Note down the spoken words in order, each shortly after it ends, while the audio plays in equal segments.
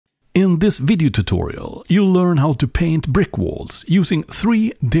In this video tutorial, you'll learn how to paint brick walls using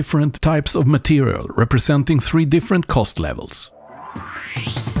 3 different types of material representing 3 different cost levels.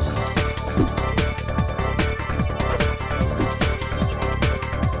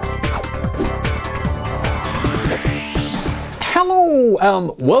 Hello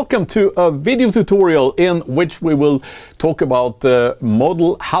and welcome to a video tutorial in which we will talk about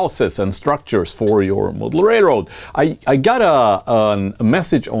model houses and structures for your model railroad. I got a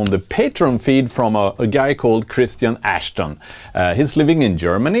message on the Patreon feed from a guy called Christian Ashton. He's living in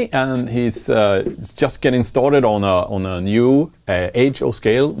Germany and he's just getting started on a new age of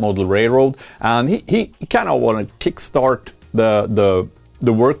scale model railroad, and he kind of want to kickstart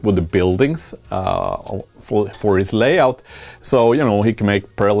the work with the buildings for his layout, so he can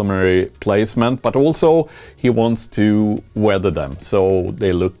make preliminary placement, but also he wants to weather them so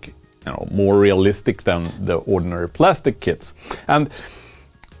they look more realistic than the ordinary plastic kits. And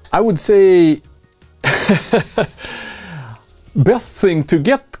I would say best thing to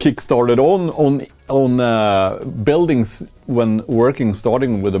get kickstarted on buildings when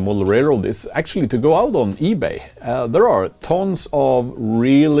starting with a model railroad is actually to go out on eBay. There are tons of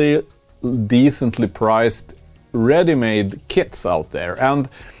really decently priced ready-made kits out there, and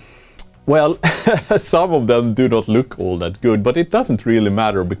well, some of them do not look all that good, but it doesn't really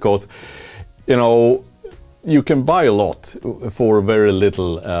matter because you can buy a lot for very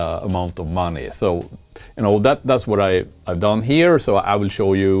little amount of money. So that's what I've done here. So I will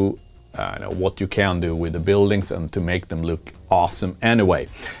show you what you can do with the buildings and to make them look awesome anyway.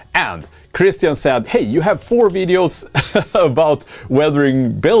 And Christian said, hey, you have 4 videos about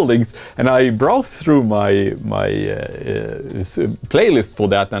weathering buildings, and I browsed through my playlist for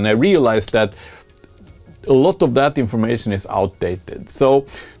that, and I realized that a lot of that information is outdated. So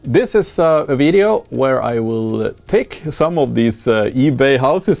this is a video where I will take some of these eBay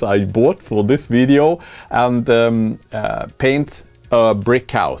houses I bought for this video and paint a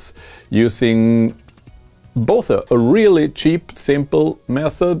brick house using both a really cheap, simple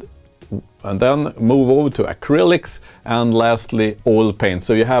method, and then move over to acrylics, and lastly oil paint.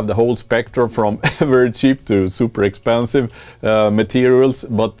 So you have the whole spectrum from very cheap to super expensive materials,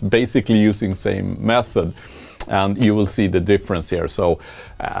 but basically using same method. And you will see the difference here. So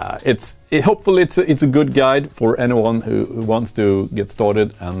hopefully it's a good guide for anyone who wants to get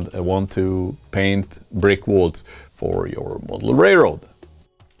started and want to paint brick walls for your model railroad.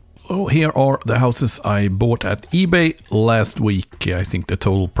 So here are the houses I bought at eBay last week. I think the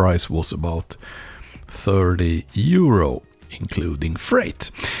total price was about €30, including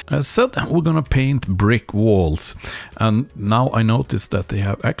freight. As said, we're gonna paint brick walls, and now I noticed that they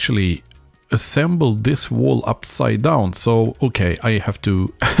have actually assembled this wall upside down. So okay, I have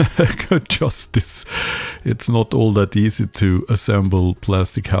to adjust this. It's not all that easy to assemble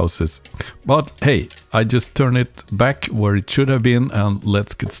plastic houses, but hey, I just turn it back where it should have been, and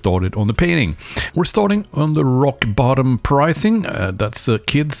let's get started on the painting. We're starting on the rock bottom pricing. That's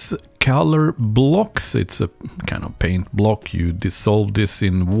kids color blocks. It's a kind of paint block. You dissolve this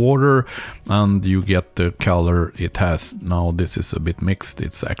in water and you get the color it has. Now this is a bit mixed.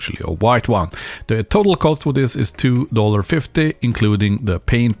 It's actually a white one. The total cost for this is $2.50, including the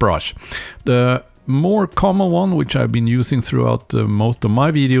paintbrush. The more common one, which I've been using throughout most of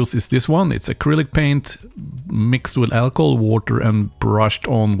my videos, is this one. It's acrylic paint mixed with alcohol water and brushed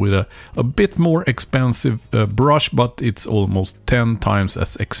on with a bit more expensive brush, but it's almost 10 times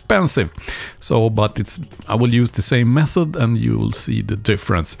as expensive. So, but I will use the same method and you will see the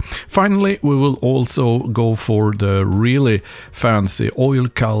difference. Finally, we will also go for the really fancy oil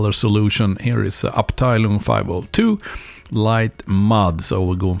color solution. Here is Abteilung 502. Light mud, so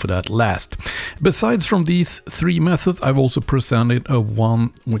we're going for that last. Besides from these 3 methods, I've also presented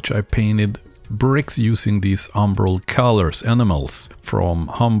one which I painted bricks using these umbral colors, enamels from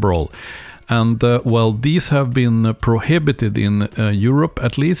Humbrol. And well, these have been prohibited in Europe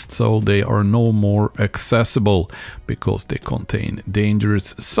at least, so they are no more accessible because they contain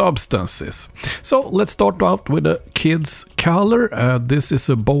dangerous substances. So let's start out with a kid's color. This is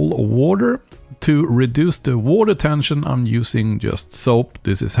a bowl of water. To reduce the water tension, I'm using just soap.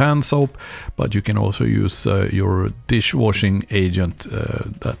 This is hand soap, but you can also use your dishwashing agent.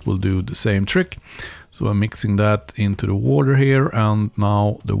 That will do the same trick. So I'm mixing that into the water here, and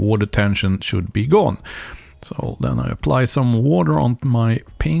now the water tension should be gone. So then I apply some water on my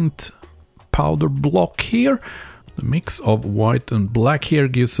paint powder block here. The mix of white and black here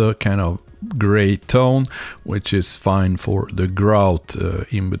gives a kind of gray tone, which is fine for the grout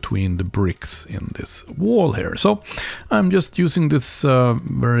in between the bricks in this wall here. So I'm just using this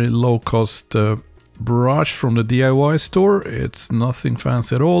very low cost brush from the DIY store. It's nothing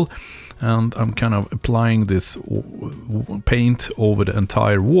fancy at all. And I'm kind of applying this paint over the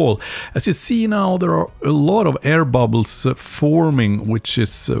entire wall. As you see now, there are a lot of air bubbles forming, which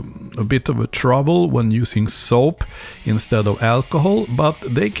is a bit of a trouble when using soap instead of alcohol, but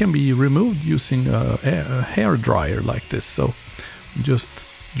they can be removed using a hair dryer like this. So I'm just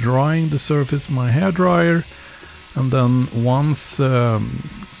drying the surface with my hair dryer, and then once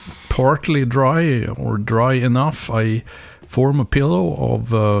partly dry or dry enough, I form a pillow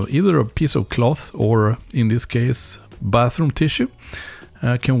of either a piece of cloth or, in this case, bathroom tissue.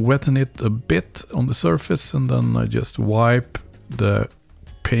 I can wetten it a bit on the surface, and then I just wipe the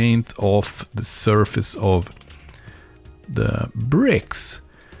paint off the surface of the bricks.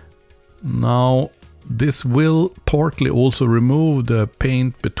 Now, this will partly also remove the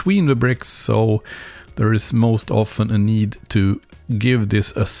paint between the bricks, so there is most often a need to give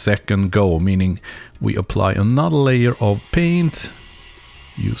this a second go, meaning we apply another layer of paint,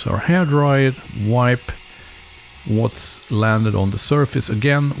 use our hairdryer, wipe what's landed on the surface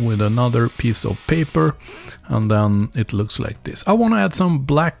again with another piece of paper, and then it looks like this. I want to add some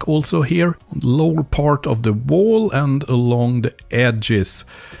black also here on the lower part of the wall and along the edges.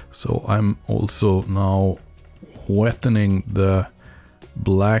 So I'm also now wetting the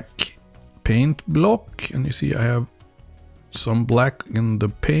black paint block, and you see I have some black in the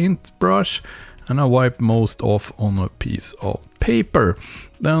paint brush, and I wipe most off on a piece of paper.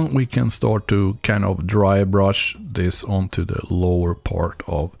 Then we can start to kind of dry brush this onto the lower part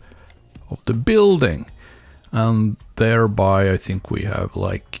of the building, and thereby I think we have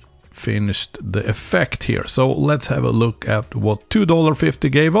like finished the effect here. So let's have a look at what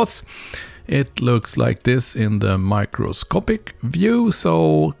 $2.50 gave us. It looks like this in the microscopic view.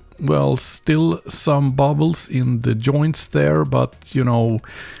 So, well, still some bubbles in the joints there, but you know,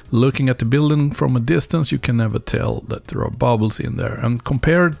 looking at the building from a distance, you can never tell that there are bubbles in there. And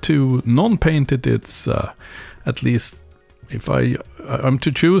compared to non-painted, it's at least, if I'm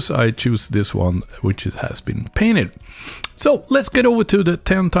to choose, I choose this one, which has been painted. So let's get over to the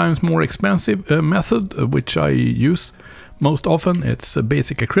 10 times more expensive method, which I use most often. It's a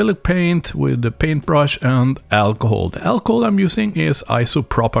basic acrylic paint with the paintbrush and alcohol. The alcohol I'm using is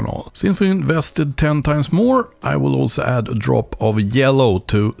isopropanol. Since we invested 10 times more, I will also add a drop of yellow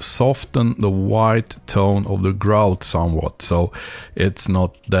to soften the white tone of the grout somewhat. So it's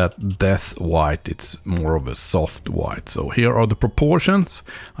not that death white, it's more of a soft white. So here are the proportions.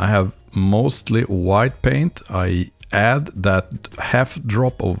 I have mostly white paint. I add that half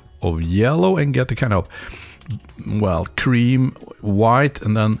drop of yellow and get a kind of, well, cream white,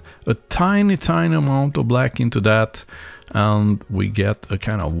 and then a tiny amount of black into that, and we get a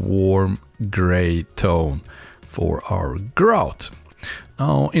kind of warm gray tone for our grout.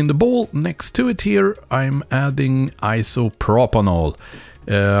 Now in the bowl next to it here, I'm adding isopropanol.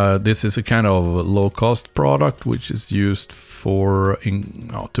 This is a kind of low-cost product which is used for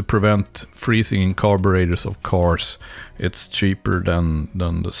to prevent freezing in carburetors of cars. It's cheaper than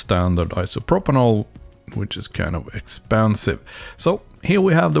the standard isopropanol, which is kind of expensive. So here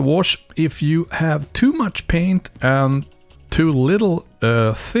we have the wash. If you have too much paint and too little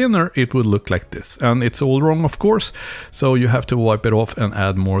thinner, it would look like this, and it's all wrong, of course. So you have to wipe it off and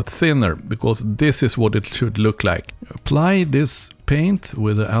add more thinner, because this is what it should look like. Apply this paint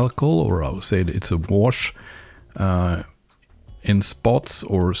with the alcohol, or I would say it's a wash, in spots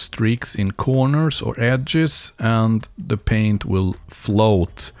or streaks in corners or edges, and the paint will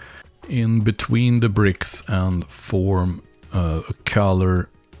float in between the bricks and form a colored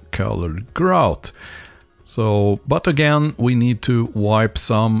grout. So, but again, we need to wipe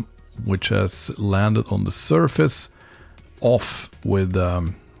some which has landed on the surface off with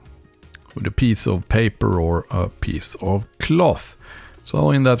a piece of paper or a piece of cloth.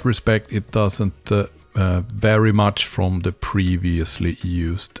 So in that respect, it doesn't vary much from the previously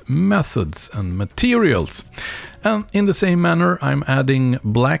used methods and materials. And in the same manner, I'm adding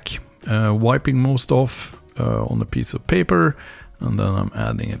black, wiping most off on a piece of paper, and then I'm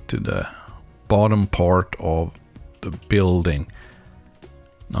adding it to the bottom part of the building.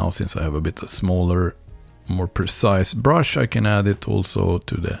 Now, since I have a bit smaller, more precise brush, I can add it also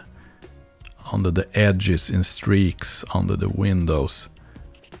to under the edges in streaks under the windows.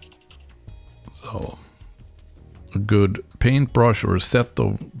 So a good paintbrush or a set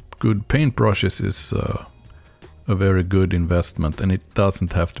of good paintbrushes is a very good investment, and it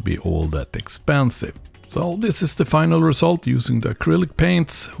doesn't have to be all that expensive. So this is the final result using the acrylic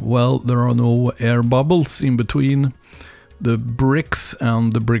paints. Well, there are no air bubbles in between the bricks,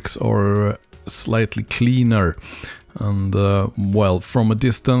 and the bricks are slightly cleaner. And well, from a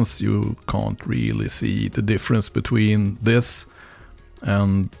distance you can't really see the difference between this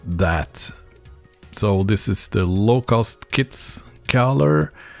and that. So this is the low-cost kits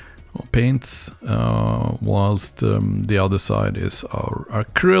color or paints, whilst the other side is our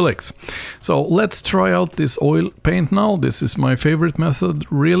acrylics. So let's try out this oil paint now. This is my favorite method,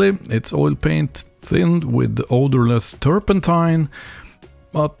 really. It's oil paint thinned with odorless turpentine,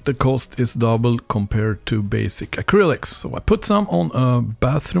 but the cost is double compared to basic acrylics. So I put some on a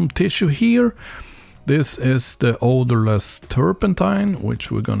bathroom tissue here. This is the odorless turpentine,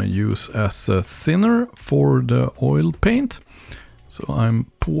 which we're gonna use as a thinner for the oil paint. So I'm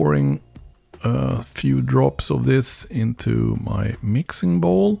pouring a few drops of this into my mixing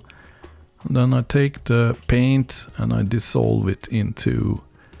bowl. And then I take the paint and I dissolve it into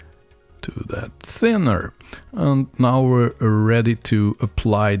that thinner. And now we're ready to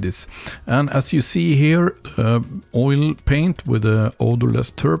apply this. And as you see here, oil paint with the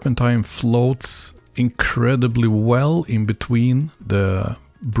odorless turpentine floats incredibly well in between the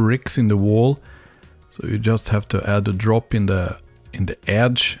bricks in the wall. So you just have to add a drop in the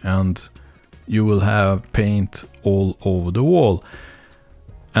edge and you will have paint all over the wall.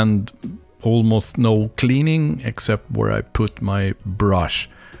 And almost no cleaning except where I put my brush.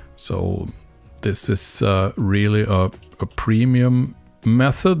 So this is really a premium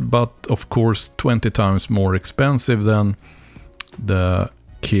method, but of course 20 times more expensive than the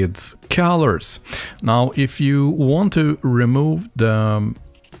kids' colors. Now if you want to remove the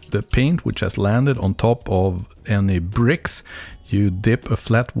paint which has landed on top of any bricks, you dip a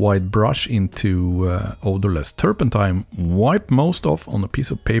flat white brush into odorless turpentine, wipe most off on a piece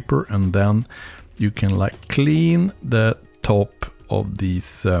of paper, and then you can like clean the top of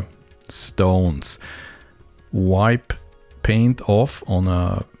these stones. Wipe paint off on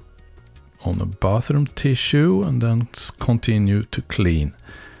a bathroom tissue and then continue to clean.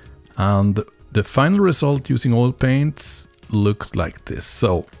 And the final result using oil paints looks like this.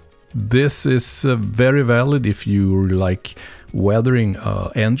 So this is very valid if you like weathering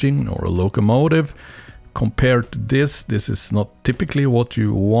an engine or a locomotive. Compared to this is not typically what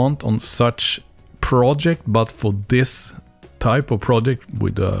you want on such project, but for this type of project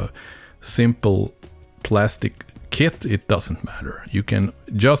with a simple plastic kit, it doesn't matter. You can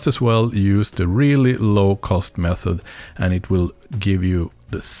just as well use the really low cost method and it will give you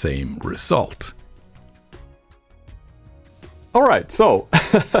the same result. All right, so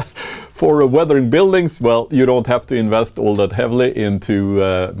for weathering buildings, well, you don't have to invest all that heavily into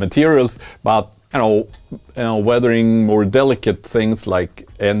materials, but you know, weathering more delicate things like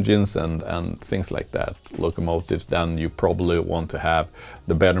engines and things like that, locomotives, then you probably want to have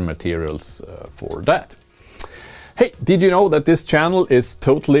the better materials for that. Hey, did you know that this channel is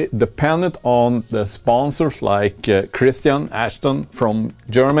totally dependent on the sponsors like Christian Ashton from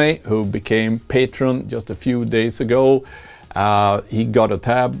Germany, who became patron just a few days ago. He got a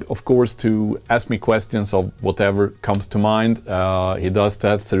tab, of course, to ask me questions of whatever comes to mind. He does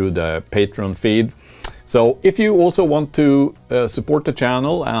that through the Patreon feed. So if you also want to support the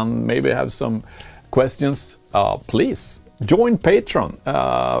channel and maybe have some questions, please join Patreon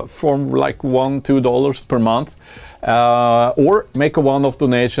from like $1–2 per month, or make a one-off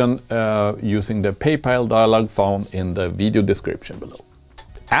donation using the PayPal dialog found in the video description below.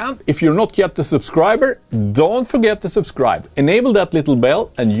 And if you're not yet a subscriber, don't forget to subscribe. Enable that little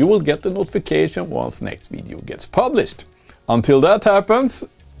bell and you will get the notification once next video gets published. Until that happens,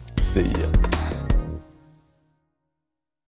 see ya.